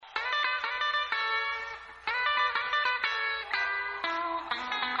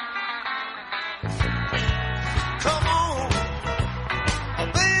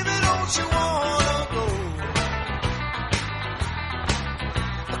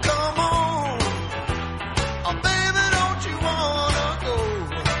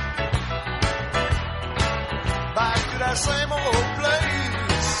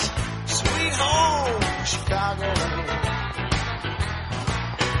Chicago.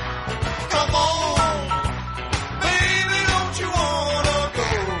 Come on, baby, don't you wanna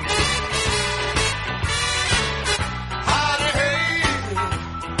go? Howdy, hey,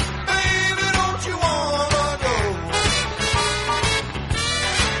 baby, don't you wanna go?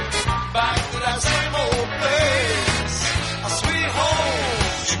 Back to that same old place, a sweet home,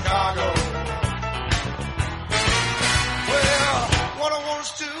 Chicago. Well, what I want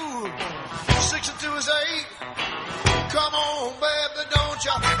is 6 and 2 is 8. Come on, baby, don't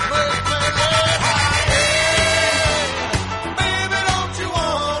you make me laugh. Hey, baby, don't you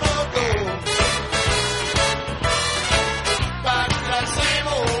wanna go back to that same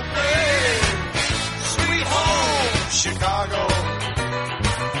old place, sweet home, Chicago.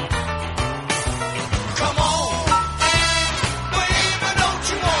 Come on, baby, don't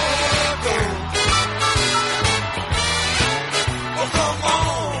you wanna go? Oh, come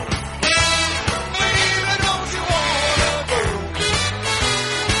on, baby, don't you wanna go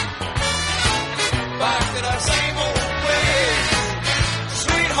back to that same old place,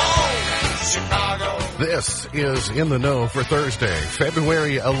 sweet home, Chicago. This is In the Know for Thursday,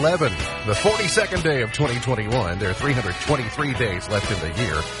 February 11, the 42nd day of 2021. There are 323 days left in the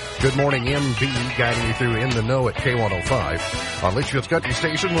year. Good morning, MB, guiding you through In the Know at K105. On Litchfield's Country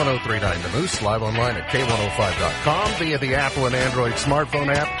Station, 103.9 The Moose, live online at K105.com via the Apple and Android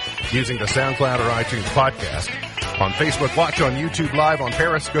smartphone app, using the SoundCloud or iTunes podcast. On Facebook, watch on YouTube Live, on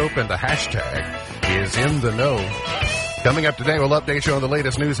Periscope, and the hashtag is In the Know. Coming up today, we'll update you on the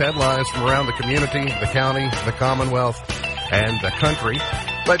latest news headlines from around the community, the county, the Commonwealth, and the country.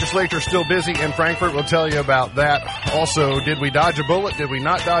 Legislature's still busy in Frankfort. We'll tell you about that. Also, did we dodge a bullet? Did we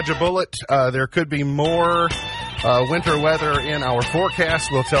not dodge a bullet? There could be more winter weather in our forecast.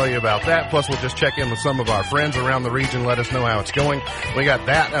 We'll tell you about that. Plus, we'll just check in with some of our friends around the region. Let us know how it's going. We got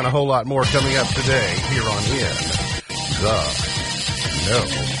that and a whole lot more coming up today here on In the Know.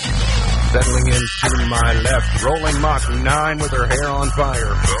 Settling in to my left, rolling Mach 9 with her hair on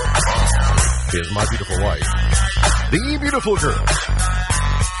fire, is my beautiful wife, the beautiful girl.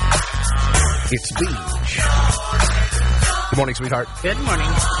 It's Beach. Good morning, sweetheart. Good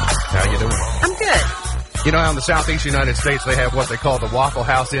morning. How you doing? I'm good. You know how in the southeast United States they have what they call the Waffle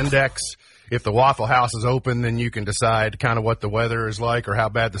House Index? If the Waffle House is open, then you can decide kind of what the weather is like or how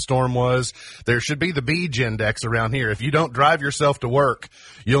bad the storm was. There should be the Beach Index around here. If you don't drive yourself to work,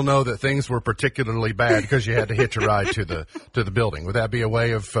 you'll know that things were particularly bad because you had to hitch a ride to the building. Would that be a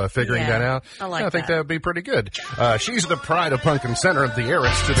way of figuring that out? I think that would be pretty good. She's the pride of Pumpkin Center, the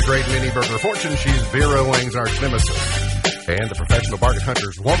heiress to the great mini burger fortune. She's Vera Wang's arch nemesis and the professional bargain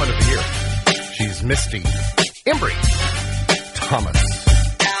hunter's woman of the year. She's Misty Embry Thomas.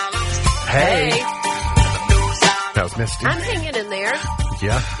 Hey. How's Misty? I'm hanging in there.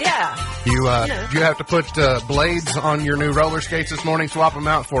 Yeah? Yeah. You have to put blades on your new roller skates this morning, swap them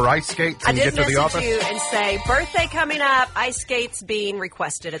out for ice skates and get to the office? I did message you and say, birthday coming up, ice skates being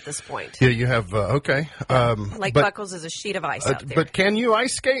requested at this point. Yeah, you have, okay. Lake Buckles is a sheet of ice out there. But can you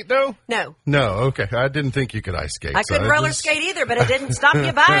ice skate, though? No. No, okay. I didn't think you could ice skate. I couldn't roller skate either, but it didn't stop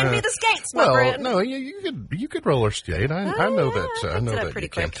you buying me the skates, my friend. No, you could roller skate. I know that. I know that pretty you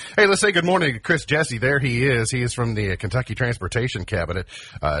can. quick. Hey, let's say good morning to Chris Jesse. There he is. He is from the Kentucky Transportation Cabinet,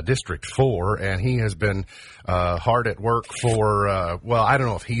 District 4, and he has been hard at work for, I don't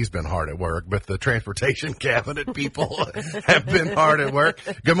know if he's been hard at work, but the Transportation Cabinet people have been hard at work.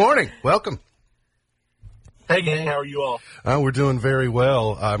 Good morning. Welcome. Hey, gang. How are you all? We're doing very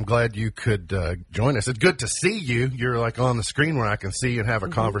well. I'm glad you could join us. It's good to see you. You're like on the screen where I can see you and have a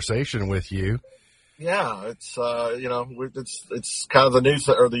conversation with you. Yeah, it's it's kind of the new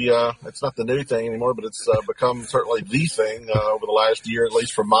it's not the new thing anymore, but it's become certainly the thing over the last year, at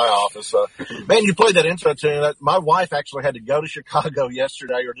least from my office. Man, you played that intro tune. My wife actually had to go to Chicago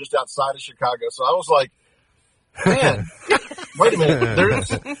yesterday, or just outside of Chicago. So I was like, man, wait a minute,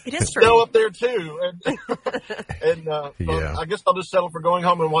 there's snow up there too, and yeah. I guess I'll just settle for going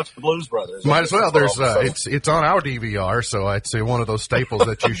home and watch the Blues Brothers. Might as well. There's it's on our DVR, so I'd say one of those staples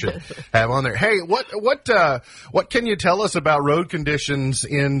that you should have on there. Hey, what can you tell us about road conditions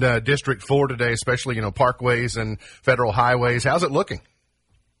in District 4 today, especially parkways and federal highways? How's it looking?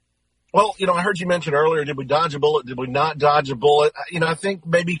 Well, I heard you mention earlier, did we dodge a bullet? Did we not dodge a bullet? I think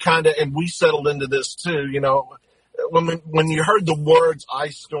maybe kind of, and we settled into this too, when you heard the words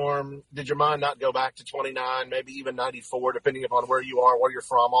ice storm, did your mind not go back to 29, maybe even 94, depending upon where you are, where you're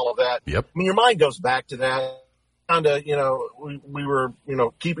from, all of that? Yep. I mean, your mind goes back to that. Kind of, we were,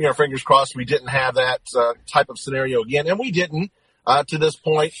 keeping our fingers crossed we didn't have that type of scenario again, and we didn't to this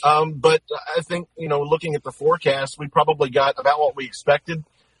point. But I think, looking at the forecast, we probably got about what we expected.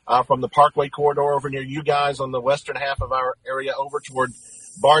 from the Parkway corridor over near you guys on the western half of our area over toward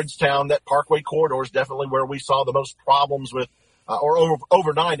Bardstown. That Parkway corridor is definitely where we saw the most problems with,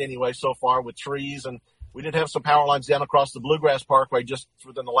 overnight anyway, so far with trees. And we did have some power lines down across the Bluegrass Parkway just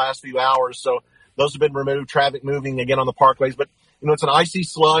within the last few hours. So those have been removed, traffic moving again on the parkways. But, it's an icy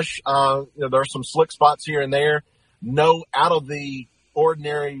slush. There are some slick spots here and there. No out of the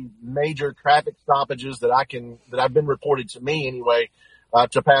ordinary major traffic stoppages that I've been reported to me anyway,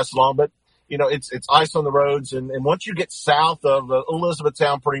 to pass along. But, it's ice on the roads. And once you get south of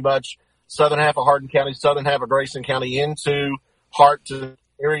Elizabethtown, pretty much southern half of Hardin County, southern half of Grayson County into Hart to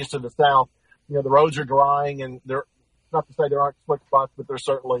areas to the south, the roads are drying, and they're not to say there aren't slick spots, but they're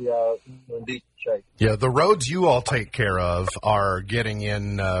certainly in decent shape. Yeah, the roads you all take care of are getting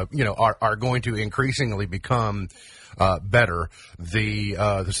in, are going to increasingly become better.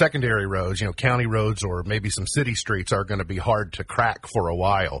 The secondary roads, county roads or maybe some city streets are going to be hard to crack for a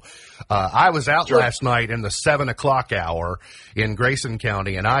while. I was out last night in the 7:00 hour in Grayson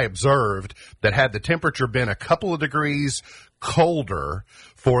County, and I observed that had the temperature been a couple of degrees colder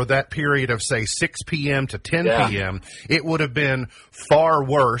for that period of, say, 6 p.m. to 10 p.m., it would have been far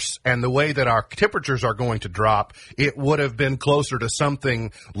worse. And the way that our temperatures are going to drop, it would have been closer to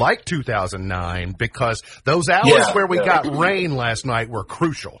something like 2009, because those hours where we got rain last night were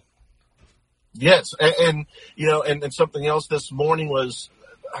crucial. Yes. And something else this morning was,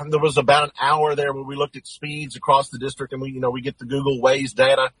 there was about an hour there where we looked at speeds across the district, and we get the Google Waze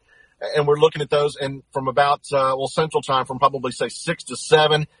data. And we're looking at those, and from about, Central Time, from probably, say, 6 to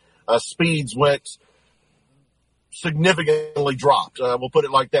 7, speeds went significantly dropped. We'll put it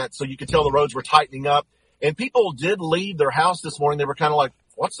like that. So you could tell the roads were tightening up. And people did leave their house this morning. They were kind of like,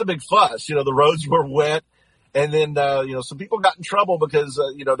 what's the big fuss? The roads were wet. And then, some people got in trouble because,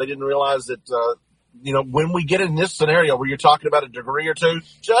 they didn't realize that, when we get in this scenario where you're talking about a degree or two,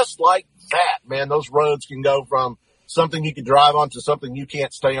 just like that, man, those roads can go from something you can drive on to something you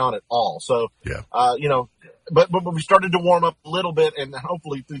can't stay on at all. So, but we started to warm up a little bit, and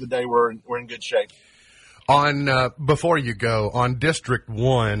hopefully through the day we're in good shape. On before you go, on District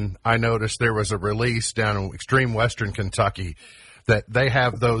 1, I noticed there was a release down in extreme western Kentucky that they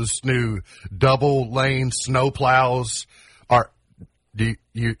have those new double-lane snowplows. Do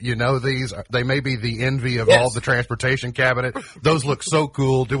you know these? They may be the envy of all the transportation cabinet. Those look so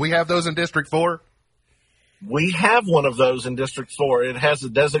cool. Do we have those in District 4? We have one of those in District 4. It has a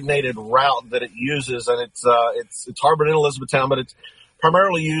designated route that it uses, and it's harbored in Elizabethtown, but it's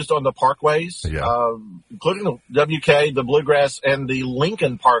primarily used on the parkways, including the WK, the Bluegrass, and the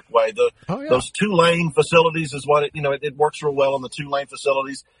Lincoln Parkway. Those 2-lane facilities is what it works real well on the 2-lane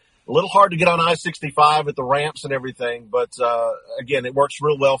facilities. A little hard to get on I-65 with the ramps and everything, but again, it works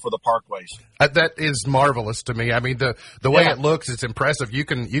real well for the parkways. That is marvelous to me. I mean, the way it looks, it's impressive. You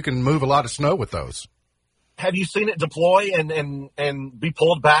can move a lot of snow with those. Have you seen it deploy and be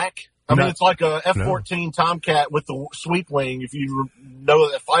pulled back? I mean, it's like a F-14 Tomcat with the sweep wing. If you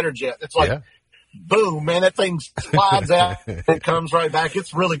know that fighter jet, it's like, boom, man, that thing slides out and comes right back.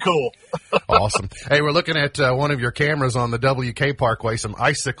 It's really cool. Awesome. Hey, we're looking at one of your cameras on the WK Parkway, some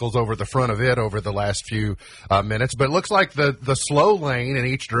icicles over the front of it over the last few minutes. But it looks like the slow lane in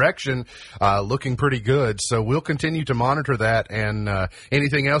each direction looking pretty good. So we'll continue to monitor that. And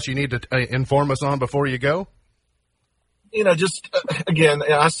anything else you need to inform us on before you go? Again,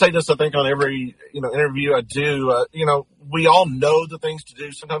 I say this, I think, on every, interview I do, we all know the things to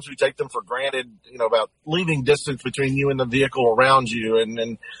do. Sometimes we take them for granted, about leaving distance between you and the vehicle around you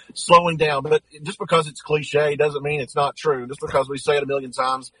and slowing down. But just because it's cliche doesn't mean it's not true. Just because we say it a million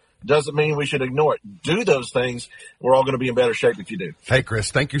times doesn't mean we should ignore it. Do those things. We're all going to be in better shape if you do. Hey, Chris,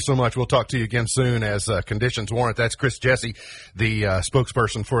 thank you so much. We'll talk to you again soon as conditions warrant. That's Chris Jesse, the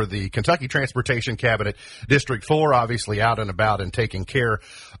spokesperson for the Kentucky Transportation Cabinet. District 4, obviously out and about and taking care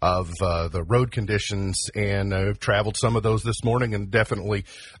of the road conditions, and traveled some of those this morning and definitely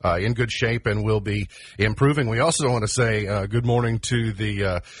in good shape and will be improving. We also want to say good morning to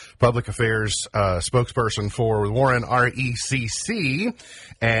the public affairs spokesperson for Warren RECC,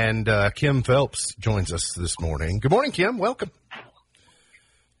 and Kim Phelps joins us this morning. Good morning, Kim. Welcome.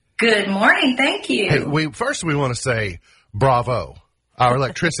 Good morning. Thank you. Hey, we want to say bravo. Our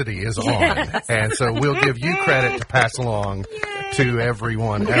electricity is on, and so we'll give you credit to pass along to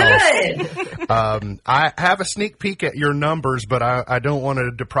everyone else. Good. I have a sneak peek at your numbers, but I don't want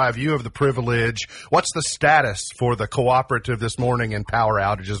to deprive you of the privilege. What's the status for the cooperative this morning in power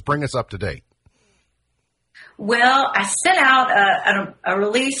outages? Bring us up to date. Well, I sent out a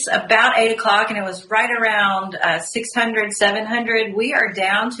release about 8 o'clock, and it was right around 600, 700. We are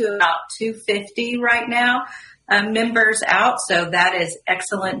down to about 250 right now. members out. So that is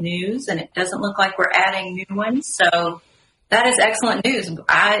excellent news. And it doesn't look like we're adding new ones. So that is excellent news.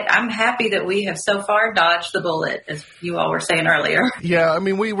 I'm happy that we have so far dodged the bullet, as you all were saying earlier. Yeah, I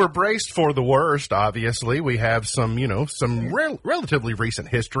mean, we were braced for the worst, obviously. We have some relatively recent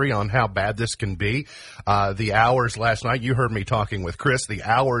history on how bad this can be. The hours last night, you heard me talking with Chris, the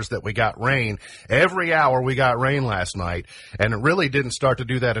hours that we got rain, every hour we got rain last night, and it really didn't start to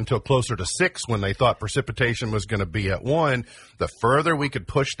do that until closer to 6 when they thought precipitation was going to be at 1. The further we could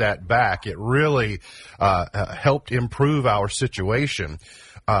push that back, it really helped improve our situation.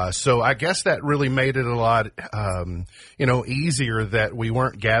 So I guess that really made it a lot, easier that we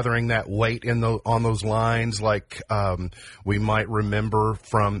weren't gathering that weight on those lines like we might remember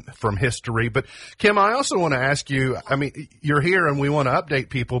from history. But Kim, I also want to ask you, I mean, you're here and we want to update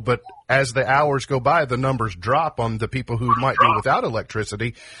people, but as the hours go by, the numbers drop on the people who might be without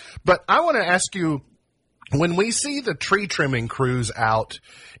electricity. But I want to ask you, when we see the tree trimming crews out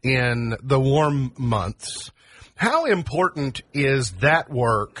in the warm months, how important is that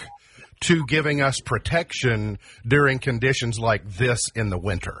work to giving us protection during conditions like this in the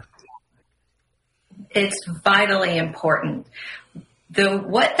winter? It's vitally important.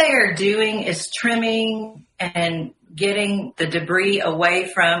 What they are doing is trimming and getting the debris away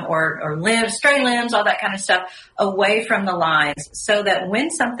from, or limbs, stray limbs, all that kind of stuff, away from the lines, so that when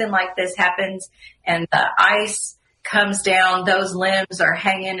something like this happens and the ice comes down, those limbs are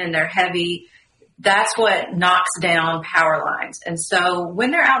hanging and they're heavy. That's what knocks down power lines. And so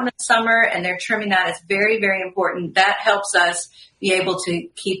when they're out in the summer and they're trimming that, it's very, very important. That helps us be able to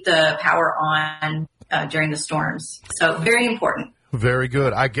keep the power on during the storms. So very important. Very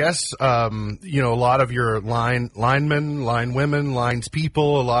good. I guess, a lot of your linemen, linewomen, linespeople,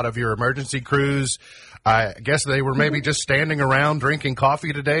 a lot of your emergency crews, I guess they were maybe just standing around drinking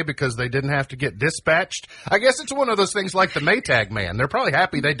coffee today because they didn't have to get dispatched. I guess it's one of those things like the Maytag man. They're probably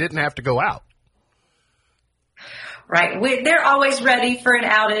happy they didn't have to go out. Right. They're always ready for an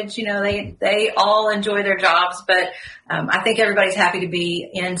outage. They all enjoy their jobs, but I think everybody's happy to be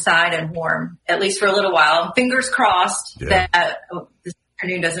inside and warm, at least for a little while. Fingers crossed that this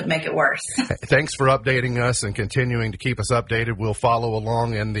afternoon doesn't make it worse. Thanks for updating us and continuing to keep us updated. We'll follow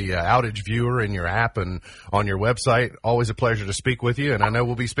along in the outage viewer in your app and on your website. Always a pleasure to speak with you, and I know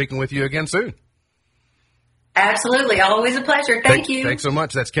we'll be speaking with you again soon. Absolutely. Always a pleasure. Thank you. Thanks so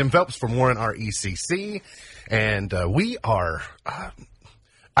much. That's Kim Phelps from Warren RECC. And we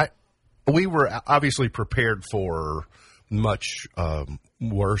were obviously prepared for much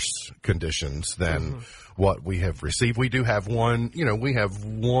worse conditions than what we have received. We do have one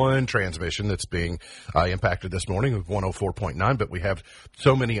transmission that's being impacted this morning of 104.9, but we have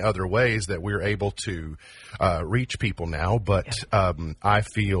so many other ways that we're able to reach people now. But I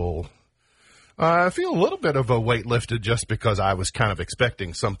feel a little bit of a weight lifted just because I was kind of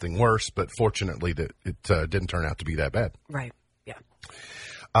expecting something worse, but fortunately that it didn't turn out to be that bad. Right. Yeah.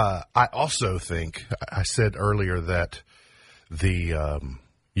 I also think I said earlier that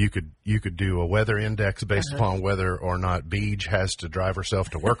you could do a weather index based upon whether or not Beej has to drive herself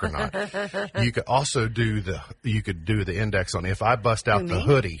to work or not. You could also do the index on if I bust out the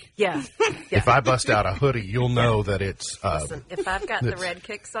hoodie. Yeah. If I bust out a hoodie, you'll know that it's. Listen, if I've got the red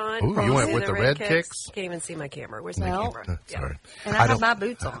kicks on, you went with the red kicks? Can't even see my camera. Where's my camera? Sorry. And I have my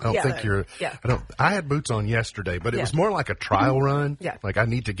boots on. I don't think you're. Yeah. I had boots on yesterday, but it was more like a trial run. Yeah. Like I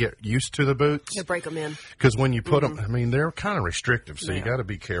need to get used to the boots. To break them in. Because when you put them, I mean, they're kind of restrictive, so you got to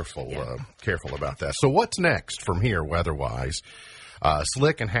be careful. Careful about that. So what's next from here weather-wise?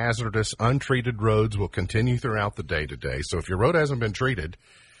 Slick and hazardous untreated roads will continue throughout the day today. So if your road hasn't been treated,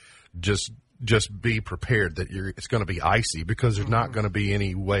 just be prepared that it's going to be icy because there's not going to be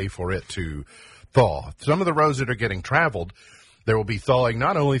any way for it to thaw. Some of the roads that are getting traveled, there will be thawing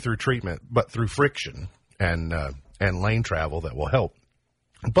not only through treatment but through friction and lane travel that will help.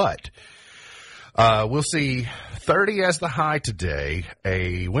 But we'll see 30 as the high today,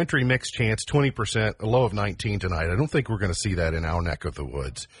 a wintry mix chance, 20%, a low of 19 tonight. I don't think we're going to see that in our neck of the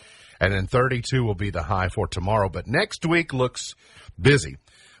woods. And then 32 will be the high for tomorrow. But next week looks busy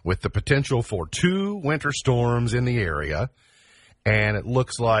with the potential for 2 winter storms in the area. And it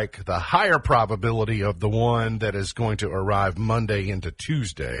looks like the higher probability of the one that is going to arrive Monday into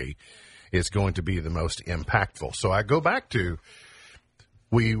Tuesday is going to be the most impactful. So I go back to,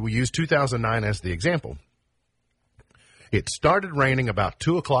 we use 2009 as the example. It started raining about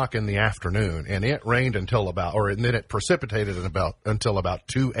 2 o'clock in the afternoon, and it rained until and then it precipitated until about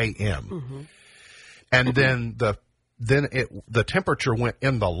 2 a.m. And then the temperature went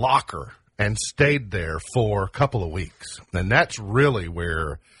in the locker and stayed there for a couple of weeks. And that's really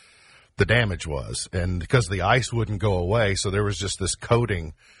where the damage was. And because the ice wouldn't go away, so there was just this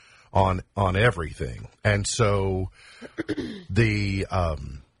coating on everything. And so the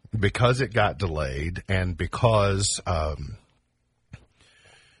because it got delayed and because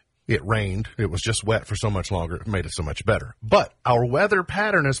it rained, it was just wet for so much longer, it made it so much better. But our weather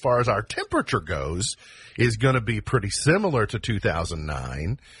pattern as far as our temperature goes is going to be pretty similar to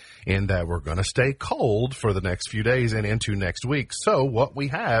 2009 in that we're going to stay cold for the next few days and into next week. So what we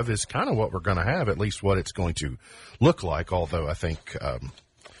have is kind of what we're going to have, at least what it's going to look like, although I think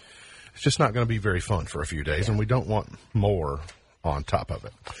it's just not going to be very fun for a few days, and we don't want more on top of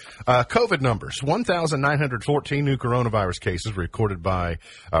it. COVID numbers: 1,914 new coronavirus cases reported by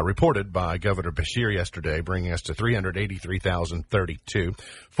Governor Beshear yesterday, bringing us to 383,032.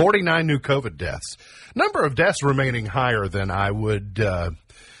 49 new COVID deaths. Number of deaths remaining higher than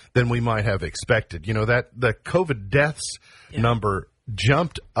than we might have expected. You know, that the COVID deaths number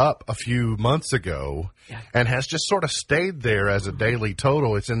jumped up a few months ago and has just sort of stayed there as a daily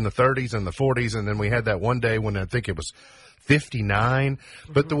total. It's in the 30s and the 40s, and then we had that one day when I think it was 59.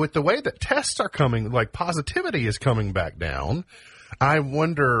 But with the way that tests are coming, like positivity is coming back down, I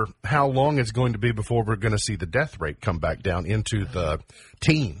wonder how long it's going to be before we're going to see the death rate come back down into the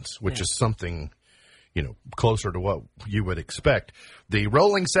teens, which is something, you know, closer to what you would expect. The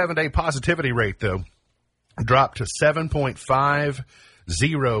rolling 7-day positivity rate, though, dropped to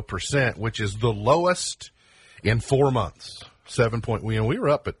 7.50%, which is the lowest in 4 months. We were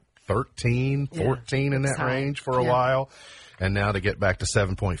up at 13, 14 in that range for a while. And now to get back to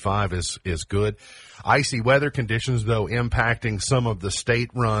 7.5 is good. Icy weather conditions, though, impacting some of the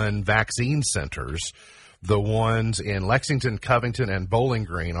state-run vaccine centers. The ones in Lexington, Covington, and Bowling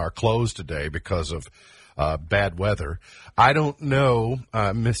Green are closed today because of bad weather. I don't know,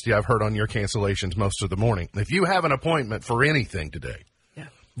 Misty, I've heard on your cancellations most of the morning. If you have an appointment for anything today,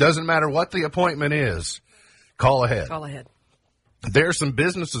 doesn't matter what the appointment is, call ahead. Call ahead. There's some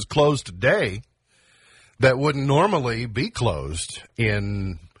businesses closed today that wouldn't normally be closed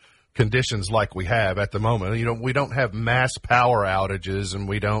in conditions like we have at the moment. You know, we don't have mass power outages, and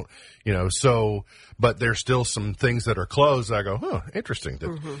we don't, you know, so, but there's still some things that are closed. I go, interesting.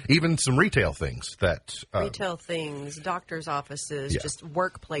 Even some retail things that doctors' offices, just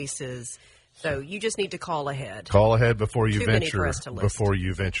workplaces. So you just need to call ahead. Call ahead before you venture out.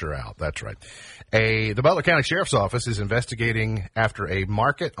 That's right. The Butler County Sheriff's Office is investigating after a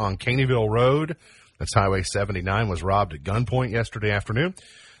market on Caneyville Road, that's Highway 79, was robbed at gunpoint yesterday afternoon.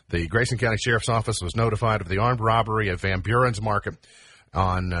 The Grayson County Sheriff's Office was notified of the armed robbery at Van Buren's Market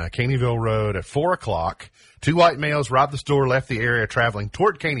on Caneyville Road at 4 o'clock. 2 white males robbed the store, left the area traveling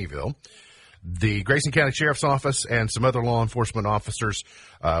toward Caneyville. The Grayson County Sheriff's Office and some other law enforcement officers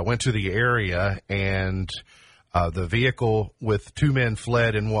went to the area, and the vehicle with 2 men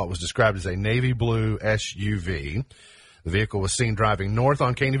fled in what was described as a navy blue SUV. The vehicle was seen driving north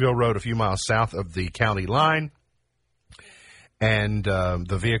on Caneyville Road a few miles south of the county line, and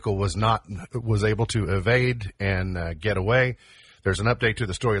the vehicle was able to evade and get away. There's an update to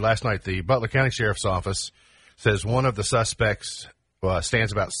the story last night. The Butler County Sheriff's Office says one of the suspects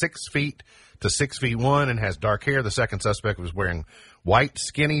stands about 6 feet to 6'1" and has dark hair. The second suspect was wearing white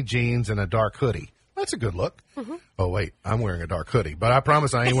skinny jeans and a dark hoodie. That's a good look. Oh, wait, I'm wearing a dark hoodie, but I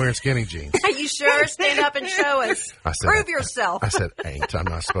promise I ain't wearing skinny jeans. Are you sure? Stand up and show us. Prove yourself. I said, ain't. I'm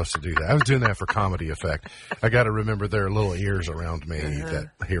not supposed to do that. I was doing that for comedy effect. I got to remember there are little ears around me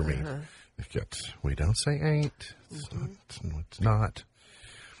that hear me. We don't say ain't. It's not.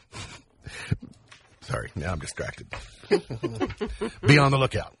 Sorry, now I'm distracted. Be on the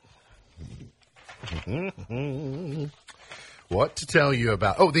lookout. What to tell you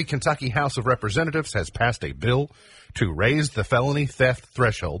about? Oh, the Kentucky House of Representatives has passed a bill to raise the felony theft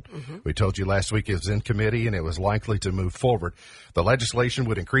threshold. We told you last week it was in committee and it was likely to move forward. The legislation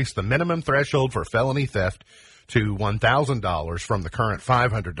would increase the minimum threshold for felony theft to $1,000 from the current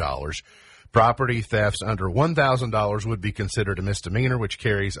 $500. Property thefts under $1,000 would be considered a misdemeanor, which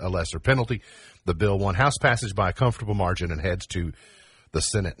carries a lesser penalty. The bill won House passage by a comfortable margin and heads to the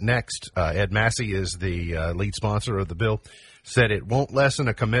Senate next. Ed Massey is the lead sponsor of the bill, said it won't lessen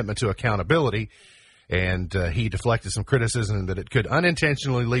a commitment to accountability, and he deflected some criticism that it could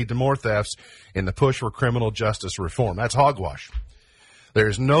unintentionally lead to more thefts in the push for criminal justice reform. That's hogwash.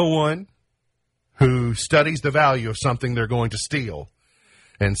 There's no one who studies the value of something they're going to steal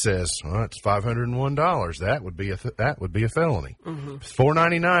and says, well, it's $501. That would be a felony. It's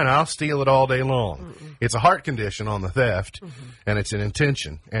 $499. I'll steal it all day long. It's a heart condition on the theft, and it's an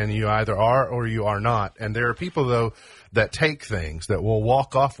intention, and you either are or you are not. And there are people, though, that take things, that will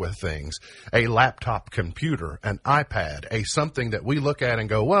walk off with things, a laptop computer, an iPad, something that we look at and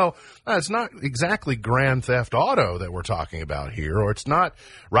go, well, it's not exactly Grand Theft Auto that we're talking about here, or it's not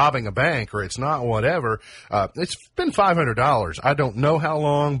robbing a bank, or it's not whatever. It's been $500. I don't know how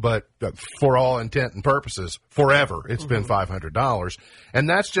long, but for all intent and purposes, forever, it's been $500. And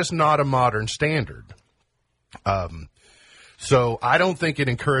that's just not a modern standard. So I don't think it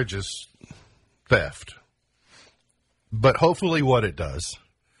encourages theft. But hopefully what it does,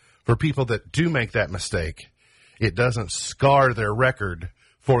 for people that do make that mistake, it doesn't scar their record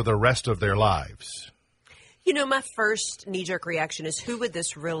for the rest of their lives. You know, my first knee-jerk reaction is, who would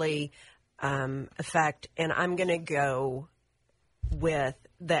this really affect? And I'm going to go with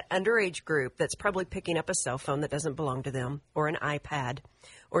that underage group that's probably picking up a cell phone that doesn't belong to them, or an iPad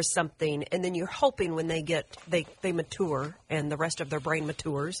or something. And then you're hoping when they mature and the rest of their brain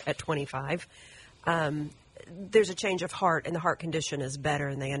matures at 25, there's a change of heart, and the heart condition is better,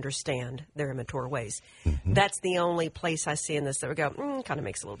 and they understand their immature ways. Mm-hmm. That's the only place I see in this that would go, kind of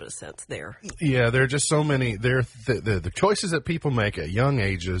makes a little bit of sense there. Yeah, there are just so many. The choices that people make at young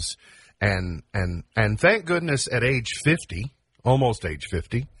ages, and thank goodness at age 50, almost age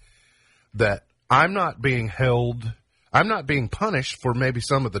 50, that I'm not being punished for maybe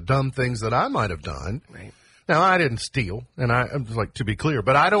some of the dumb things that I might have done. Right. Now, I didn't steal, and I'm like, to be clear,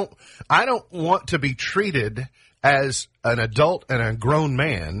 but I don't want to be treated as an adult and a grown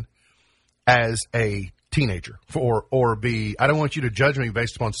man as a teenager, I don't want you to judge me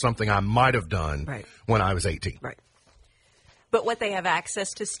based upon something I might have done when I was 18. Right. But what they have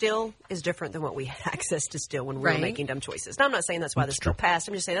access to still is different than what we had access to still when we were making dumb choices. Now, I'm not saying that's why this bill passed.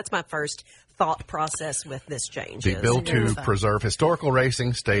 I'm just saying that's my first thought process with this change. The bill to preserve historical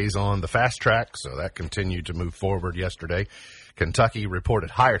racing stays on the fast track, so that continued to move forward yesterday. Kentucky reported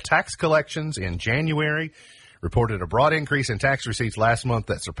higher tax collections in January, reported a broad increase in tax receipts last month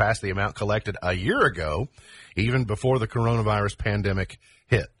that surpassed the amount collected a year ago, even before the coronavirus pandemic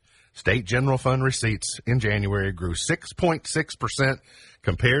hit. State general fund receipts in January grew 6.6%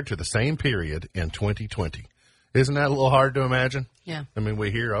 compared to the same period in 2020. Isn't that a little hard to imagine? Yeah. I mean,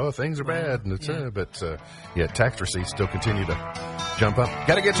 we hear, things are bad, and but tax receipts still continue to jump up.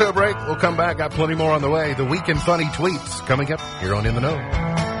 Got to get to a break. We'll come back. Got plenty more on the way. The Week in Funny Tweets coming up here on In the Know.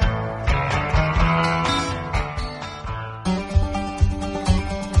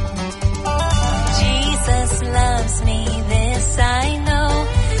 Jesus loves me, this I know.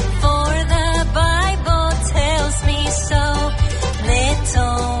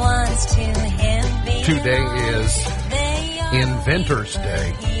 Today is Inventor's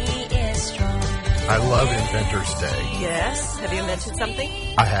Day. I love Inventor's Day. Yes. Have you invented something?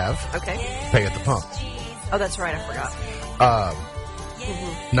 I have. Okay. Pay at the pump. Oh, that's right. I forgot.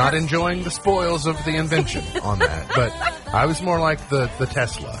 Not enjoying the spoils of the invention on that, but I was more like the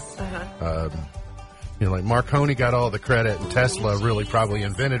Tesla. Like Marconi got all the credit, and Tesla really probably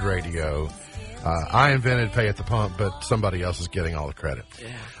invented radio. I invented pay at the pump, but somebody else is getting all the credit.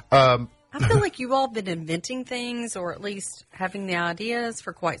 Yeah. I feel like you've all been inventing things, or at least having the ideas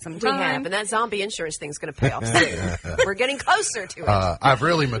for quite some time. We have, and that zombie insurance thing's going to pay off soon. We're getting closer to it. I've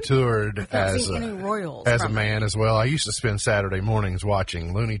really matured as a man as well. I used to spend Saturday mornings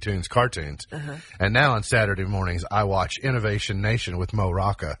watching Looney Tunes cartoons, and now on Saturday mornings I watch Innovation Nation with Mo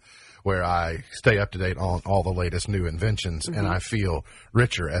Rocca, where I stay up to date on all the latest new inventions, and I feel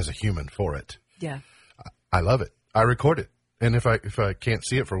richer as a human for it. Yeah, I love it. I record it. And if I can't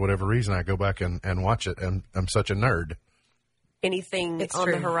see it for whatever reason, I go back and watch it, and I'm such a nerd. Anything on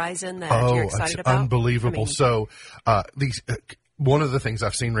the horizon that you're excited about? Oh, it's unbelievable. So one of the things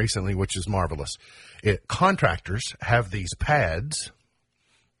I've seen recently, which is marvelous, contractors have these pads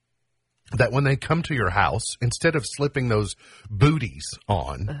that when they come to your house, instead of slipping those booties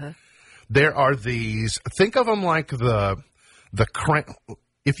on, there are these, think of them like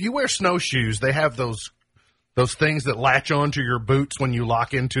if you wear snowshoes, they have those things that latch onto your boots when you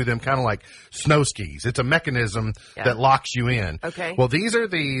lock into them, kind of like snow skis. It's a mechanism that locks you in. Okay. Well, these are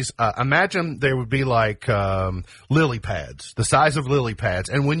imagine there would be like lily pads, the size of lily pads.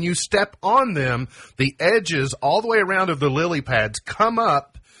 And when you step on them, the edges all the way around of the lily pads come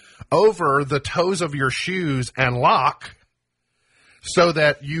up over the toes of your shoes and lock, so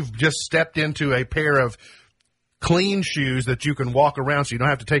that you've just stepped into a pair of clean shoes that you can walk around so you don't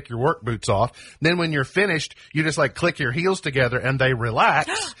have to take your work boots off. Then when you're finished, you just like click your heels together and they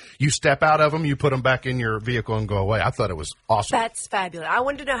relax. You step out of them, you put them back in your vehicle and go away. I thought it was awesome. That's fabulous. I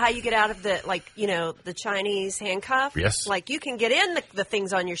wanted to know how you get out of the, the Chinese handcuff. Yes. Like, you can get in the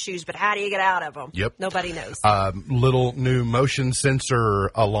things on your shoes, but how do you get out of them? Yep. Nobody knows. Little new motion sensor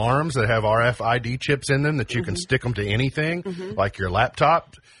alarms that have RFID chips in them that you can stick them to anything, like your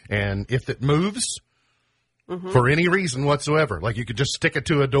laptop. And if it moves for any reason whatsoever, like you could just stick it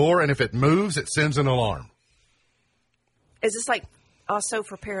to a door, and if it moves, it sends an alarm. Is this like also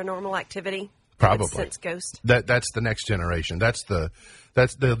for paranormal activity? Probably. Sense ghost? That's the next generation. They'll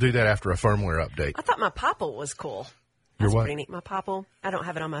do that after a firmware update. I thought my Popple was cool. Your That's what? pretty neat. My Popple. I don't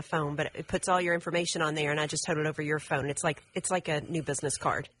have it on my phone, but it puts all your information on there, and I just tote it over your phone. It's like a new business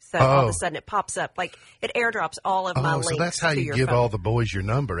card. So all of a sudden it pops up, like it airdrops all of my links. So that's how to you your give phone. all the boys your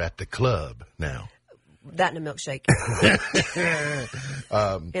number at the club now. That and a milkshake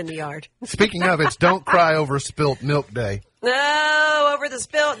in the yard. Speaking of, it's Don't Cry Over Spilt Milk Day. No, over the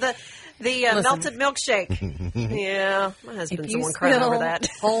melted milkshake. Yeah, my husband's the one crying over that.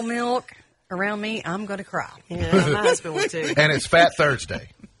 Whole milk around me, I'm going to cry. Yeah, my husband will too. And it's Fat Thursday.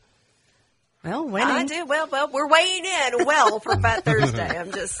 Well, winning. I do. Well, we're weighing in for Fat Thursday.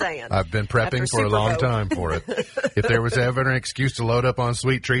 I'm just saying. I've been prepping After for a Super long Bowl. time for it. If there was ever an excuse to load up on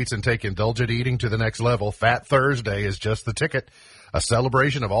sweet treats and take indulgent eating to the next level, Fat Thursday is just the ticket. A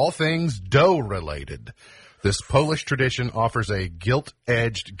celebration of all things dough-related. This Polish tradition offers a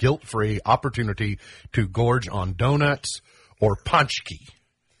guilt-edged, guilt-free opportunity to gorge on donuts or pączki.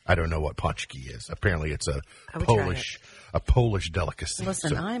 I don't know what pączki is. Apparently it's a Polish delicacy.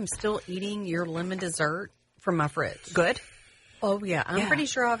 Listen, So- I'm still eating your lemon dessert from my fridge. Good. Oh, yeah. I'm Yeah. pretty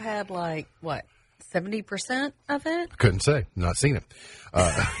sure I've had 70% of it? Couldn't say. Not seen it.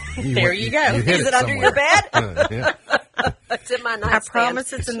 There you go. hid Is it under your somewhere. Yeah. It's in my I nightstand.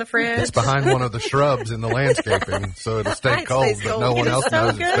 promise it's in the fridge. It's behind one of the shrubs in the landscaping, so it'll stay It cold, stays but cold. no one It's else so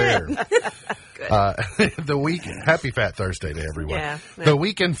knows it's there. Good. The week, happy Fat Thursday to everyone. Yeah. The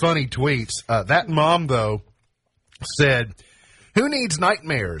Weekend Funny tweets. That mom, though, said, "Who needs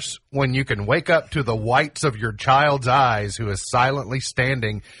nightmares when you can wake up to the whites of your child's eyes who is silently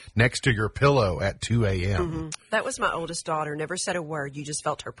standing next to your pillow at 2 a.m.? That was my oldest daughter. Never said a word. You just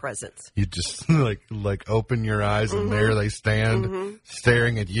felt her presence. You just like open your eyes and there they stand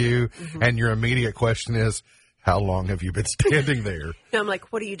staring at you. And your immediate question is, how long have you been standing there? No, I'm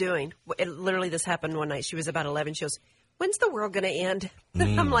like, what are you doing? Literally, this happened one night. She was about 11. She goes, when's the world going to end?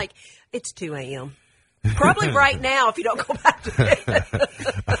 I'm like, it's 2 a.m. Probably right now if you don't go back to bed.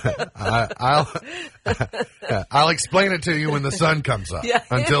 I'll explain it to you when the sun comes up. Yeah,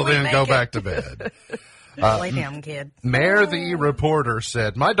 Until if we then, make go it. back to bed. Lay down, kid. Mayor the reporter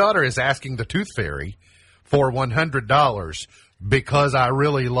said, my daughter is asking the tooth fairy for $100 because I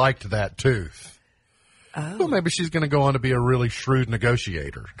really liked that tooth. Oh. Well, maybe she's going to go on to be a really shrewd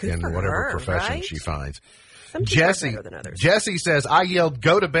negotiator in for whatever her, profession right? she finds. Some people are better than others. Jesse says, I yelled,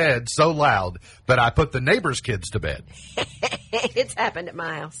 go to bed so loud, but I put the neighbor's kids to bed. It's happened at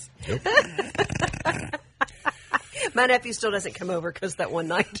my house. My nephew still doesn't come over because that one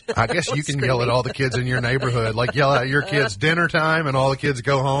night. I guess you can yell at all the kids in your neighborhood, like yell at your kids dinner time, and all the kids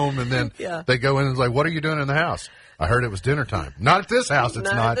go home, and then Yeah. they go in and it's like, what are you doing in the house? I heard it was dinner time. Not at this house,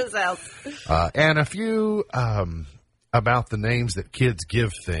 it's not. At this house. And a few about the names that kids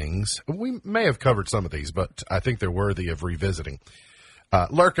give things. We may have covered some of these, but I think they're worthy of revisiting.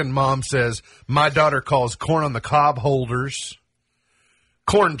 Lurkin Mom says, my daughter calls corn on the cob holders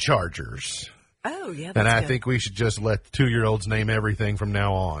corn chargers. Oh, yeah. And that's I good. think we should just let 2-year-olds name everything from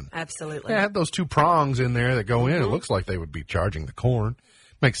now on. Absolutely. Yeah, have those two prongs in there that go in. It looks like they would be charging the corn.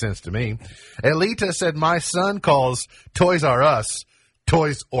 Makes sense to me. Elita said, my son calls Toys R Us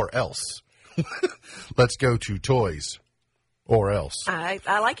Toys or Else. Let's go to Toys or Else. I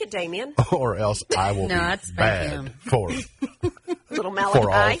like it, Damien. Or else I will No, be I'd spank bad him. Little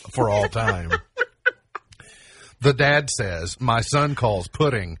Malachi. for all time. The dad says, my son calls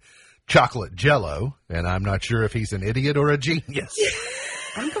pudding chocolate jello, and I'm not sure if he's an idiot or a genius.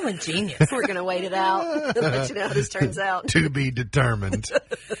 I'm going genius. We're going to wait it out. Let you know how this turns out. To be determined.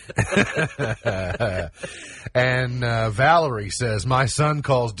 And Valerie says, my son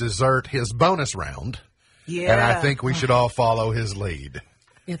calls dessert his bonus round, Yeah. and I think we should all follow his lead.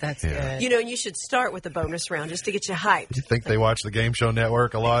 Yeah, that's good. You know, you should start with the bonus round just to get you hyped. You think they watch the Game Show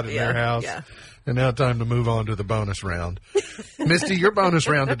Network a lot in their house? Yeah. And now time to move on to the bonus round. Misty, your bonus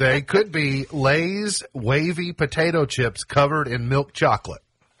round today could be Lay's wavy potato chips covered in milk chocolate.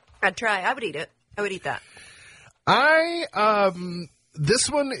 I'd try. I would eat it. I would eat that. I This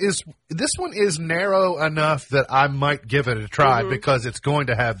one is narrow enough that I might give it a try because it's going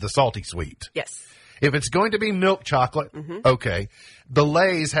to have the salty sweet. Yes. If it's going to be milk chocolate, okay. The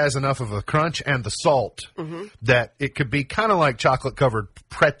Lay's has enough of a crunch and the salt that it could be kind of like chocolate-covered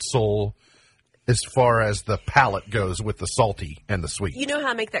pretzel as far as the palate goes with the salty and the sweet. You know how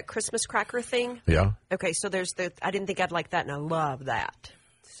I make that Christmas cracker thing? Yeah. Okay, so there's I didn't think I'd like that, and I love that.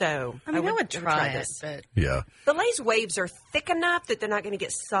 So I would try it, but Yeah. The Lay's waves are thick enough that they're not going to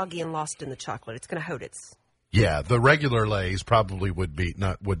get soggy and lost in the chocolate. It's going to hold its. Yeah, the regular Lay's probably would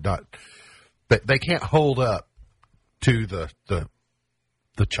not, but they can't hold up to the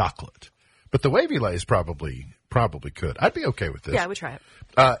chocolate. But the wavy Lay's probably could. I'd be okay with this. Yeah, I would try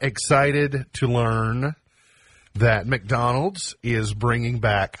it. Excited to learn that McDonald's is bringing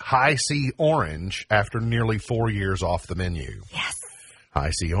back High C Orange after nearly 4 years off the menu. Yes.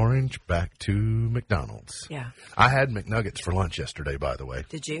 High C Orange back to McDonald's. Yeah. I had McNuggets for lunch yesterday, by the way.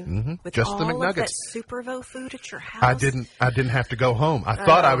 Did you? Mm-hmm. With Just all the of that McNuggets. Supervo food at your house? I didn't have to go home. I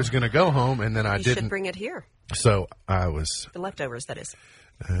thought I was going to go home, and then I You didn't. should bring it here. So I was. The leftovers, that is.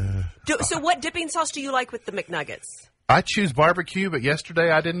 So what dipping sauce do you like with the McNuggets? I choose barbecue, but yesterday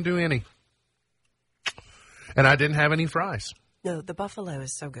I didn't do any. And I didn't have any fries. No, the buffalo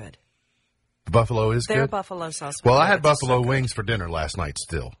is so good. The buffalo is Their good. buffalo sauce. Well, with I had nuggets is buffalo so good. wings for dinner last night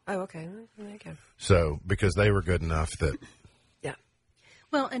still. Oh, okay. Well, there you go. So, because they were good enough that. Yeah.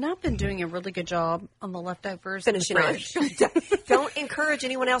 well, and I've been doing a really good job on the leftovers. Finishing in the off. fridge. Don't encourage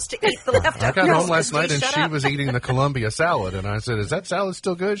anyone else to eat the leftovers. I got home last night and Shut she up. was eating the Columbia salad. And I said, "Is that salad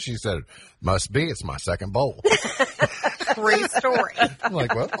still good?" She said, "Must be. It's my second bowl." True story. I'm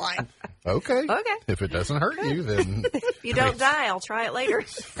like, well, okay. Okay. If it doesn't hurt you, then If you don't die, I'll try it later.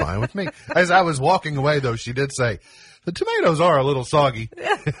 fine with me. As I was walking away, though, she did say, "The tomatoes are a little soggy."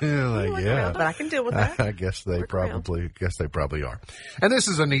 Like, yeah. But I can deal with that. I guess they Work around. probably are. And this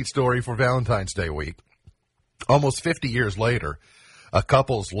is a neat story for Valentine's Day week. Almost 50 years later, a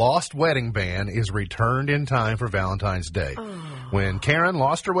couple's lost wedding band is returned in time for Valentine's Day. When Karen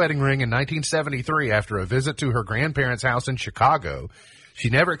lost her wedding ring in 1973 after a visit to her grandparents' house in Chicago, she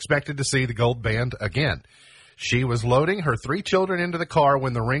never expected to see the gold band again. She was loading her 3 children into the car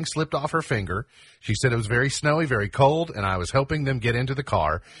when the ring slipped off her finger. She said it was very snowy, very cold, and I was helping them get into the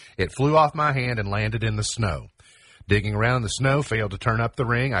car. It flew off my hand and landed in the snow. Digging around in the snow, failed to turn up the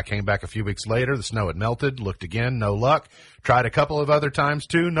ring. I came back a few weeks later. The snow had melted. Looked again, no luck. Tried a couple of other times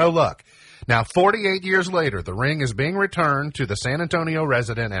too, no luck. Now, 48 years later, the ring is being returned to the San Antonio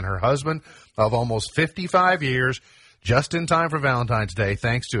resident and her husband of almost 55 years, just in time for Valentine's Day,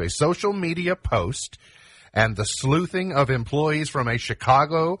 thanks to a social media post and the sleuthing of employees from a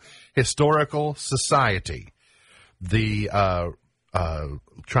Chicago Historical Society. The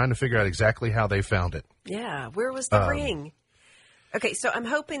trying to figure out exactly how they found it. Yeah. Where was the ring? Okay, so I'm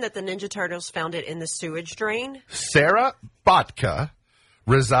hoping that the Ninja Turtles found it in the sewage drain. Sarah Botka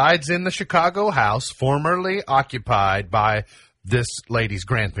resides in the Chicago house formerly occupied by this lady's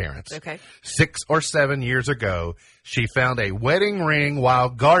grandparents. Okay. 6 or 7 years ago, she found a wedding ring while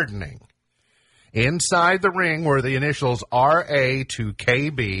gardening. Inside the ring were the initials RA to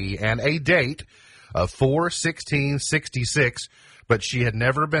KB and a date of 4/16/66, but she had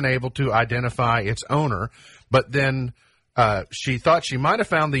never been able to identify its owner. But then she thought she might have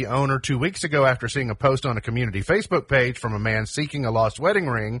found the owner 2 weeks ago after seeing a post on a community Facebook page from a man seeking a lost wedding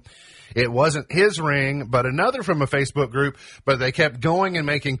ring. It wasn't his ring, but another from a Facebook group, but they kept going and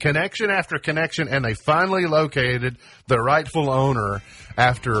making connection after connection, and they finally located the rightful owner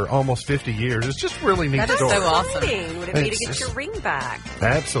after almost 50 years. It's just really neat That is story. so awesome. Exciting. Would it be to It's get just- your ring back?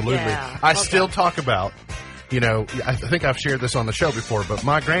 Absolutely. Yeah. I Okay. still talk about, I think I've shared this on the show before, but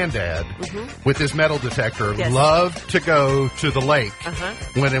my granddad, with his metal detector, Yes. loved to go to the lake Uh-huh.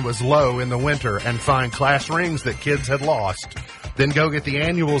 when it was low in the winter and find class rings that kids had lost. Then go get the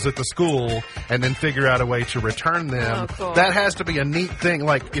annuals at the school and then figure out a way to return them. Oh, cool. That has to be a neat thing.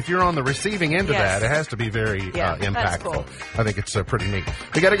 Like, if you're on the receiving end of Yes. that, it has to be very Yeah, that's impactful. cool. I think it's pretty neat.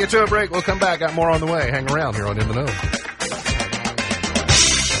 We got to get to a break. We'll come back. Got more on the way. Hang around here on In the Know.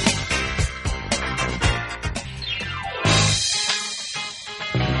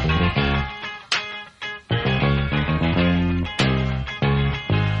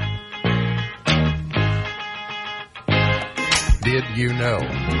 Did you know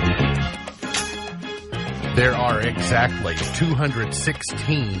there are exactly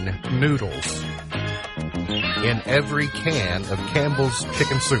 216 noodles in every can of Campbell's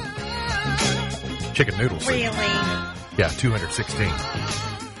chicken soup? Chicken noodle soup. Really? Yeah, 216.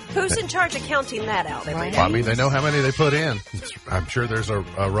 Who's in charge of counting that out every Right. day? Well, I mean, they know how many they put in. I'm sure there's a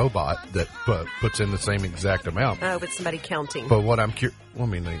robot that puts in the same exact amount. Oh, but somebody counting. But what I'm curious, well,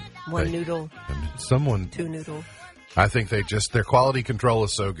 I mean, One noodle, someone, two noodle. I think their quality control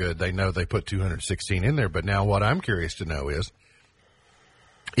is so good, they know they put 216 in there. But now what I'm curious to know is,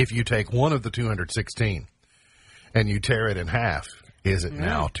 if you take one of the 216 and you tear it in half, is it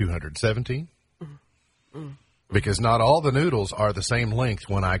now 217? Because not all the noodles are the same length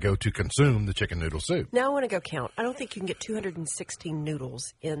when I go to consume the chicken noodle soup. Now I want to go count. I don't think you can get 216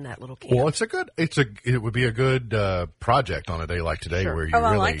 noodles in that little can. Well, it would be a good project on a day like today where you Oh,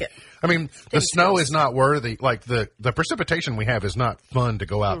 I really. like it. I mean, the snow is not worthy. Like the precipitation we have is not fun to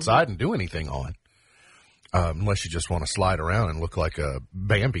go outside and do anything on, unless you just want to slide around and look like a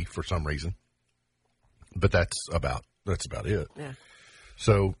Bambi for some reason. But that's about it. Yeah.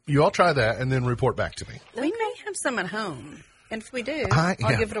 So you all try that and then report back to me. We may have some at home. And if we do, Yeah.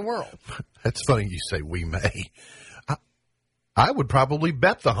 I'll give it a whirl. That's funny you say we may. I would probably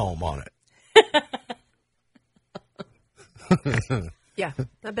bet the home on it. Yeah,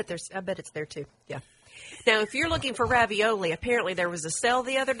 I bet it's there too. Yeah. Now, if you're looking for ravioli, apparently there was a sale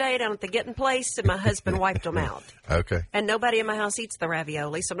the other day down at the Getting Place, and my husband wiped them out. Okay. And nobody in my house eats the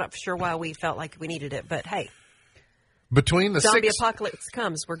ravioli, so I'm not sure why we felt like we needed it. But hey, Between the zombie six apocalypse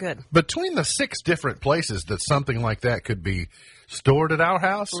comes, we're good. Between the 6 different places that something like that could be stored at our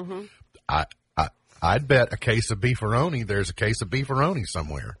house, I'd bet a case of beefaroni. There's a case of beefaroni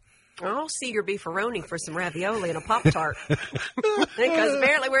somewhere. I'll see your beefaroni for some ravioli and a Pop-Tart. Because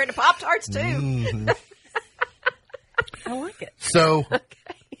apparently we're into Pop-Tarts too. I like it. So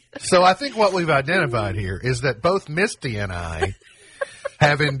I think what we've identified here is that both Misty and I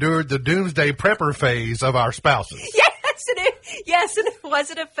have endured the doomsday prepper phase of our spouses. Yes, and was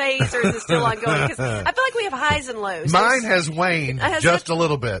it a phase or is it still ongoing? Because I feel like we have highs and lows. Mine has waned just a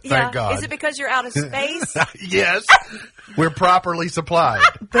little bit, thank God. Is it because you're out of space? Yes. We're properly supplied.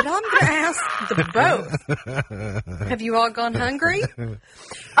 But I'm going to ask the both. Have you all gone hungry?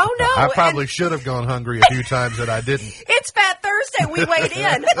 Oh, no. I probably should have gone hungry a few times that I didn't. It's Fat Thursday. We weighed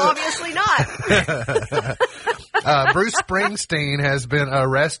in. Obviously not. Bruce Springsteen has been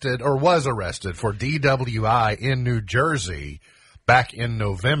arrested or was arrested for DWI in New Jersey back in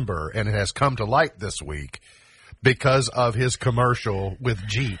November, and it has come to light this week because of his commercial with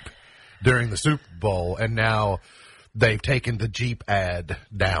Jeep during the Super Bowl, and now they've taken the Jeep ad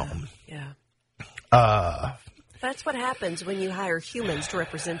down. Yeah. That's what happens when you hire humans to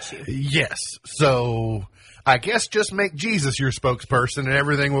represent you. Yes. So I guess just make Jesus your spokesperson and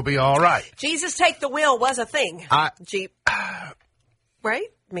everything will be all right. Jesus Take the Wheel was a thing. Jeep. Right?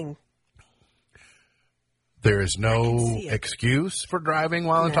 I mean, there is no excuse for driving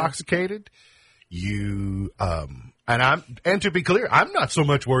while intoxicated. You, and to be clear, I'm not so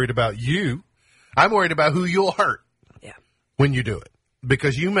much worried about you. I'm worried about who you'll hurt when you do it.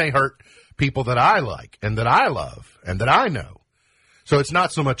 Because you may hurt people that I like and that I love and that I know. So it's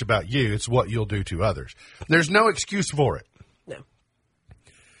not so much about you, it's what you'll do to others. There's no excuse for it. No.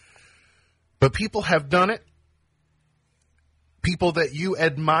 But people have done it. People that you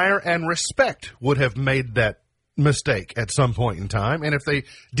admire and respect would have made that mistake at some point in time. And if they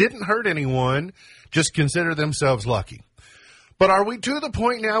didn't hurt anyone, just consider themselves lucky. But are we to the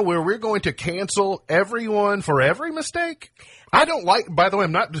point now where we're going to cancel everyone for every mistake? I don't like, by the way,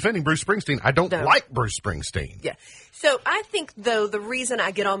 I'm not defending Bruce Springsteen. I don't like Bruce Springsteen. Yeah. So I think, though, the reason I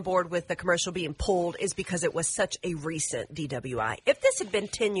get on board with the commercial being pulled is because it was such a recent DWI. If this had been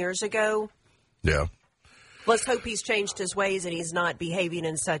 10 years ago, let's hope he's changed his ways and he's not behaving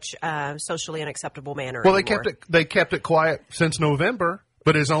in such socially unacceptable manner Well, anymore. they kept it quiet since November.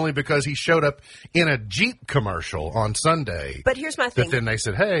 But it's only because he showed up in a Jeep commercial on Sunday. But here's my thing. That then they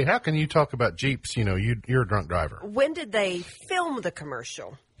said, hey, how can you talk about Jeeps? You know, you're a drunk driver. When did they film the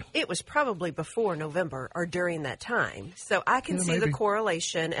commercial? It was probably before November or during that time. So I can see the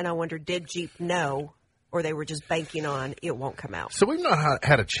correlation, and I wonder, did Jeep know, or they were just banking on it won't come out? So we've not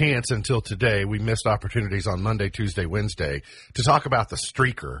had a chance until today. We missed opportunities on Monday, Tuesday, Wednesday to talk about the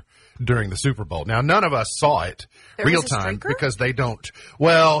streaker during the Super Bowl. Now, none of us saw it real time because they don't.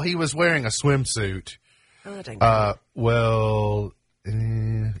 Well, he was wearing a swimsuit. Oh,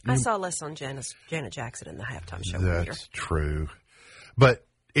 I saw less on Janet Jackson in the halftime show. That's true. But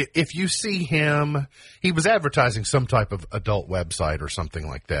if you see him, he was advertising some type of adult website or something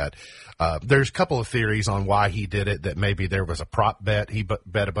like that. There's a couple of theories on why he did it, that maybe there was a prop bet. He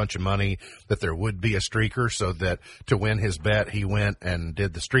bet a bunch of money that there would be a streaker, so that to win his bet, he went and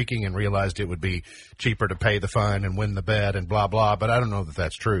did the streaking and realized it would be cheaper to pay the fine and win the bet and blah, blah. But I don't know that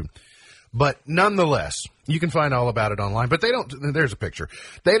that's true. But nonetheless, you can find all about it online. But they don't, there's a picture.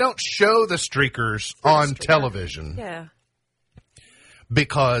 They don't show the streakers on television Yeah.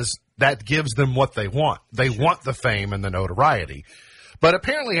 because that gives them what they want. They want the fame and the notoriety. But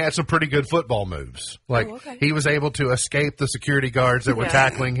apparently had some pretty good football moves. Like, okay. he was able to escape the security guards that were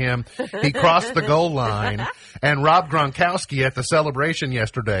tackling him. He crossed the goal line. And Rob Gronkowski at the celebration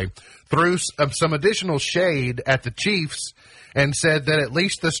yesterday threw some additional shade at the Chiefs and said that at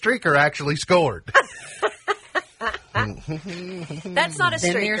least the streaker actually scored. That's not a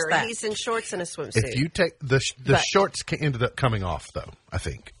Then there's streaker. that. He's in shorts and a swimsuit. If you take the shorts ended up coming off, though, I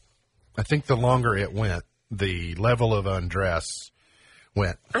think the longer it went, the level of undress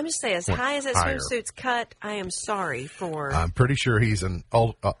went. I'm just saying, as high as that higher. swimsuit's cut, I am sorry for I'm pretty sure he's an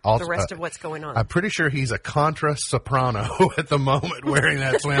the rest of what's going on. I'm pretty sure he's a contra soprano at the moment wearing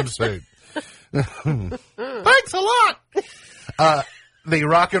that swimsuit. Thanks a lot. The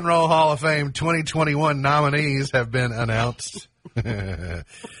Rock and Roll Hall of Fame 2021 nominees have been announced.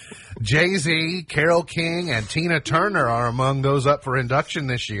 Jay-Z, Carole King, and Tina Turner are among those up for induction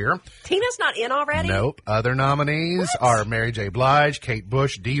this year. Tina's not in already? Nope. Other nominees are Mary J. Blige, Kate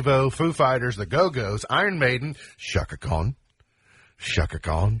Bush, Devo, Foo Fighters, The Go-Go's, Iron Maiden, Chaka Khan,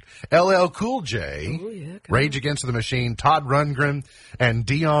 LL Cool J, Rage Against the Machine, Todd Rundgren, and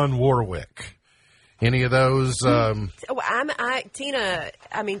Dionne Warwick. Any of those?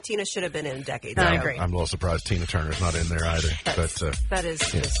 Tina should have been in decades. I ago. agree. I'm a little surprised Tina Turner's not in there either. That is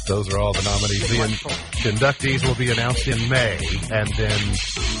just Those are all the nominees. The wonderful. inductees will be announced in May, and then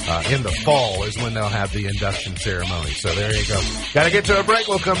in the fall is when they'll have the induction ceremony. So there you go. Got to get to a break.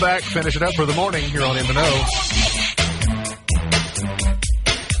 We'll come back, finish it up for the morning here on In the Know.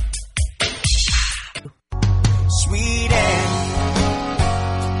 Sweet Annie,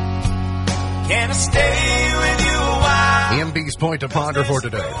 can I stay with you a while? MB's point to ponder for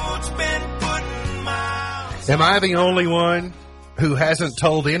today. Road's been putting miles. Am I the only one who hasn't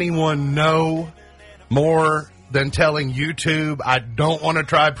told anyone no more than telling YouTube I don't want to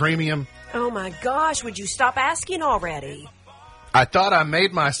try premium? Oh my gosh, would you stop asking already? I thought I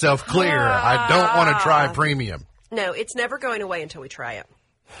made myself clear. I don't want to try premium. No, it's never going away until we try it.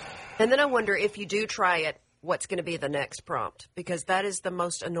 And then I wonder if you do try it, what's going to be the next prompt? Because that is the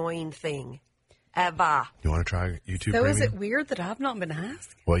most annoying thing ever. You want to try YouTube So premium? is it weird that I've not been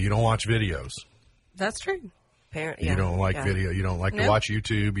asked? Well, you don't watch videos. That's true. Apparently, You don't like video. You don't like to Nope. watch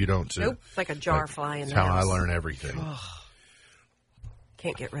YouTube. You don't. Nope. It's like a jar fly in That's the how I house. learn everything.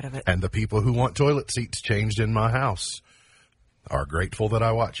 Can't get rid of it. And the people who want toilet seats changed in my house are grateful that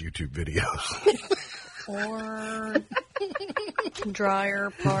I watch YouTube videos. Or dryer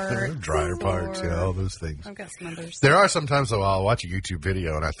parts. Dryer parts, or- yeah, all those things. I've got some others. There are sometimes, though, I'll watch a YouTube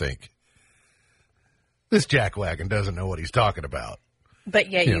video and I think, this jackwagon doesn't know what he's talking about. But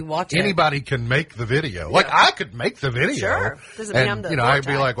yeah, you watch it. Anybody can make the video. Like, I could make the video. Sure. Doesn't mean and, I'm the I'd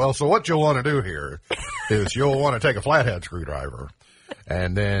be guy. like, well, so what you'll want to do here is you'll want to take a flathead screwdriver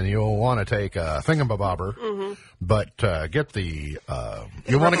and then you'll want to take a thingamabobber, but get the, you'll want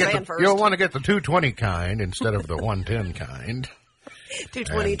to rubber get band the, first. you'll want to get the 220 kind instead of the 110 kind.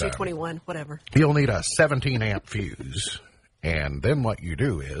 220, And, 221, whatever. You'll need a 17 amp fuse. And then what you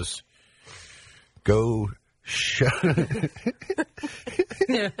do is go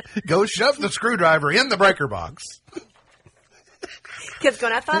go shove the screwdriver in the breaker box. Kid's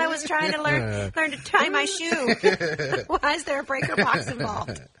going, I thought I was trying to learn to tie my shoe. Why is there a breaker box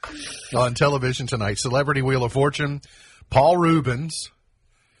involved? On television tonight, Celebrity Wheel of Fortune, Paul Rubens.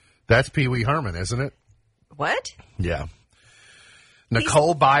 That's Pee Wee Herman, isn't it? What? Yeah.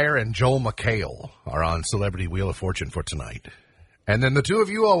 Nicole Byer and Joel McHale are on Celebrity Wheel of Fortune for tonight. And then the two of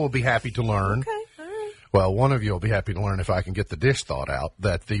you all will be happy to learn. Okay, all right. Well, one of you will be happy to learn, if I can get the dish thought out,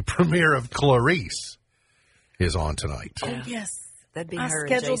 that the premiere of Clarice is on tonight. Oh, yes. That'd be I her and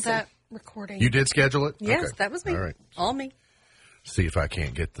scheduled Jason. that recording. You did schedule it? Yes, Okay. that was me. All right. All me. See if I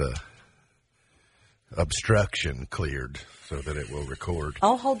can't get the obstruction cleared so that it will record.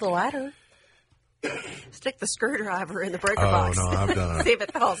 I'll hold the ladder. Stick the screwdriver in the breaker Oh, box. no, I've done See if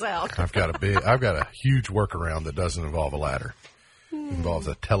it falls out. I've got a huge workaround that doesn't involve a ladder. It involves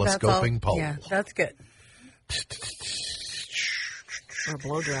a telescoping pole. Yeah, that's good. Or a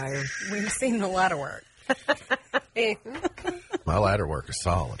blow dryer. We've seen the ladder work. My ladder work is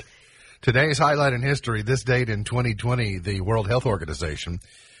solid. Today's highlight in history, this date in 2020, the World Health Organization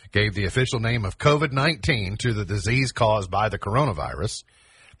gave the official name of COVID-19 to the disease caused by the coronavirus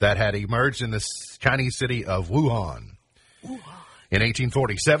that had emerged in the Chinese city of Wuhan. In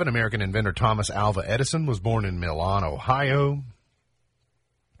 1847, American inventor Thomas Alva Edison was born in Milan, Ohio.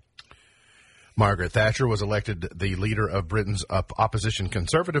 Margaret Thatcher was elected the leader of Britain's opposition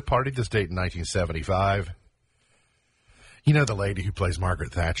Conservative Party this date in 1975. You know the lady who plays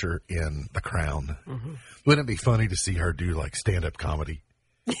Margaret Thatcher in The Crown? Mm-hmm. Wouldn't it be funny to see her do, like, stand-up comedy?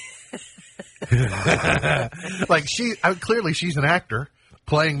 Like, clearly she's an actor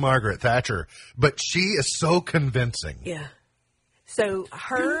playing Margaret Thatcher, but she is so convincing. Yeah. So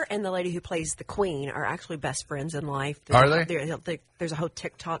her and the lady who plays the Queen are actually best friends in life. Are they? There's a whole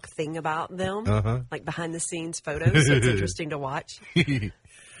TikTok thing about them, like behind-the-scenes photos. So it's interesting to watch.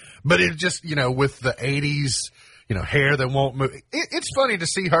 But it just, with the 80s, hair that won't move. It's funny to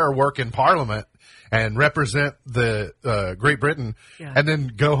see her work in Parliament and represent the Great Britain and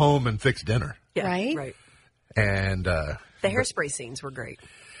then go home and fix dinner. Yeah, right. And the hairspray scenes were great.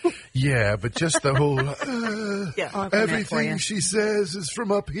 Yeah, but just the whole everything she says is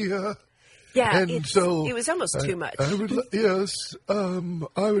from up here. Yeah, and so it was almost too much. I would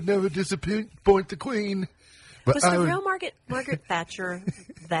never disappoint the Queen. But was the real Margaret Thatcher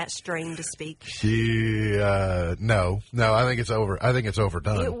that strained to speak? She no, I think it's over. I think it's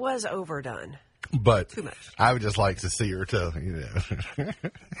overdone. It was overdone. But too much. I would just like to see her too.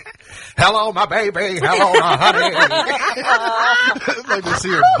 Hello, my baby. Hello, my honey. I'd like to see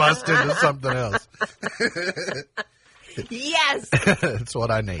her bust into something else. Yes. That's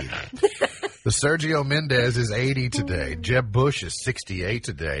what I need. The Sergio Mendes is 80 today. Jeb Bush is 68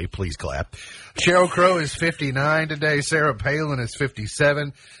 today. Please clap. Sheryl Crow is 59 today. Sarah Palin is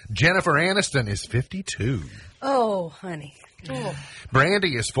 57. Jennifer Aniston is 52. Oh, honey. Oh.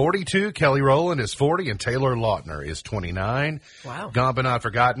 Brandy is 42, Kelly Rowland is 40, and Taylor Lautner is 29. Wow. Gone but not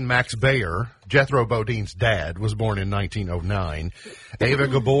forgotten, Max Baer, Jethro Bodine's dad, was born in 1909. Ava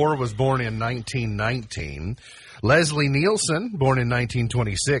Gabor was born in 1919. Leslie Nielsen, born in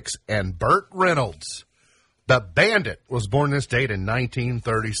 1926. And Burt Reynolds, the Bandit, was born this date in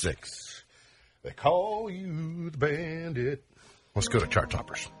 1936. They call you the Bandit. Let's go to Chart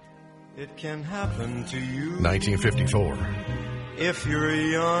Toppers. It can happen to you 1954. if you're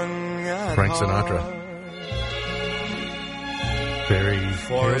young at Frank Sinatra. Fairy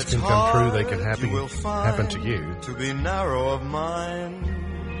tales can come true. They can happen to you. To be narrow of mind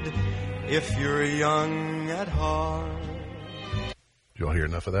if you're young at heart. Did you all hear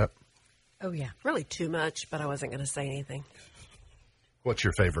enough of that? Oh, yeah. Really too much, but I wasn't going to say anything. What's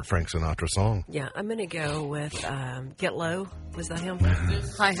your favorite Frank Sinatra song? Yeah, I'm going to go with Get Low. Was that him?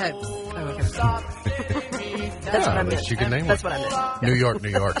 High Hopes. Oh, okay. That's what I meant. You can name That's one. what I meant. New York, New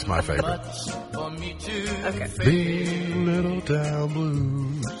York's my favorite. Okay. The Little Town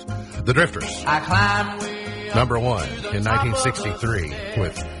Blues. The Drifters. Number one in 1963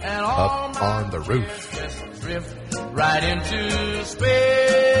 with Up on the Roof. Drift right into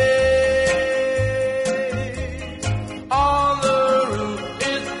space. On the roof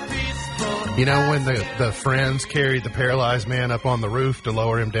is peaceful. You know when the friends carried the paralyzed man up on the roof to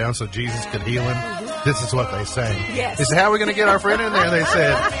lower him down so Jesus could heal him? This is what they sang. Yes. They said, how are we going to get our friend in there? They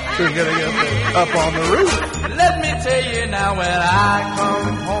said, we're going to get up on the roof. Let me tell you now when I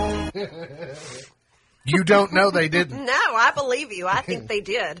come home. You don't know they didn't. No, I believe you. I think they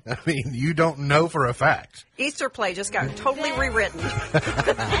did. I mean, you don't know for a fact. Easter play just got totally rewritten. New music.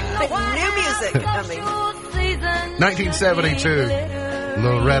 1972.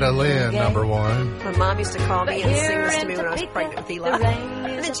 Loretta Lynn, number one. My mom used to call me and sing this to me when I was pregnant with Eli.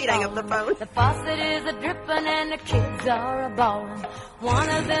 And then she'd hang up the phone. The faucet is a dripping and the kids are a bawling. One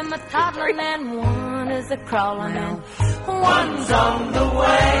of them a toddling and one is a crawling and one's on the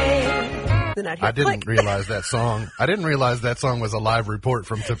way. Then I'd hear I didn't click. realize that song. I didn't realize that song was a live report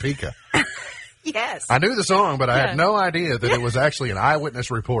from Topeka. Yes. I knew the song, but I had no idea that it was actually an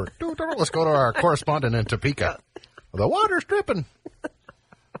eyewitness report. Let's go to our correspondent in Topeka. The water's dripping.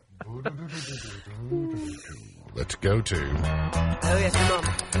 Let's go to Oh, yes, your mom.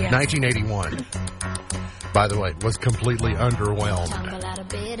 Yeah. 1981. By the way, was completely underwhelmed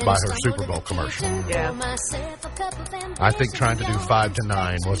by her Super Bowl commercial. Yeah. I think trying to do 5 to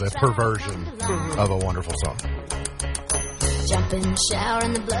 9 was a perversion of a wonderful song. Jump in the shower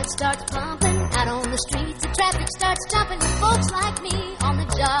and the blood starts pumping. Out on the streets, the traffic starts jumping. Folks like me on the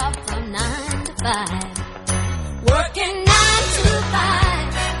job from 9 to 5. Working 9 to 5.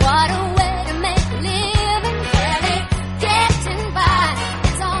 What a way to make a living. Barely getting by.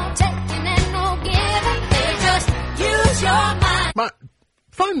 It's all taking and no giving. They just use your mind.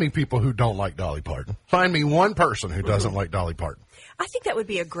 Find me people who don't like Dolly Parton. Find me one person who doesn't like Dolly Parton. I think that would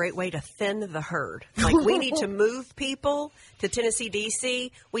be a great way to thin the herd. Like, we need to move people to Tennessee,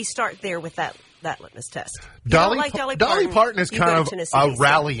 D.C. We start there with that litmus test. You don't like Dolly Parton is you go kind to of Tennessee, a DC.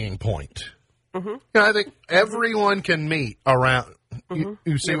 rallying point. I think everyone can meet around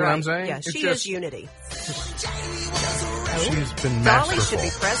You see You're what right. I'm saying? Yeah, It's she just- is unity. She's been Dolly masterful. should be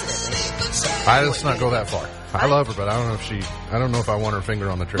president. Let's not go that far. I love her, but I don't know if I want her finger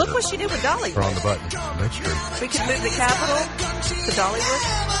on the trigger Look what she did with Dollywood. or on the button. That's true. We could move the capital to Dollywood.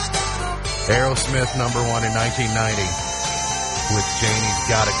 Aerosmith #1 in 1990 with Janie's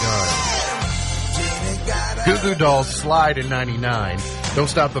Got a Gun. Goo Goo Dolls Slide in 99. Don't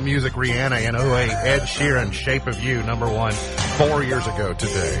Stop the Music, Rihanna and 08. Ed Sheeran, Shape of You, #1 4 years ago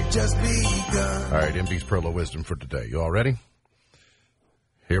today. All right, MB's Pearl of Wisdom for today. You all ready?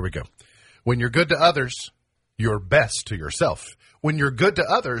 Here we go. When you're good to others, you're best to yourself. When you're good to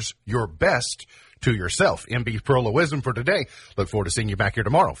others, you're best to yourself. MB's Pearl of Wisdom for today. Look forward to seeing you back here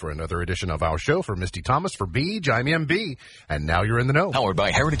tomorrow for another edition of our show. For Misty Thomas, for Beej, I'm MB, and now you're in the know. Powered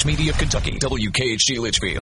by Heritage Media of Kentucky, WKHG Litchfield.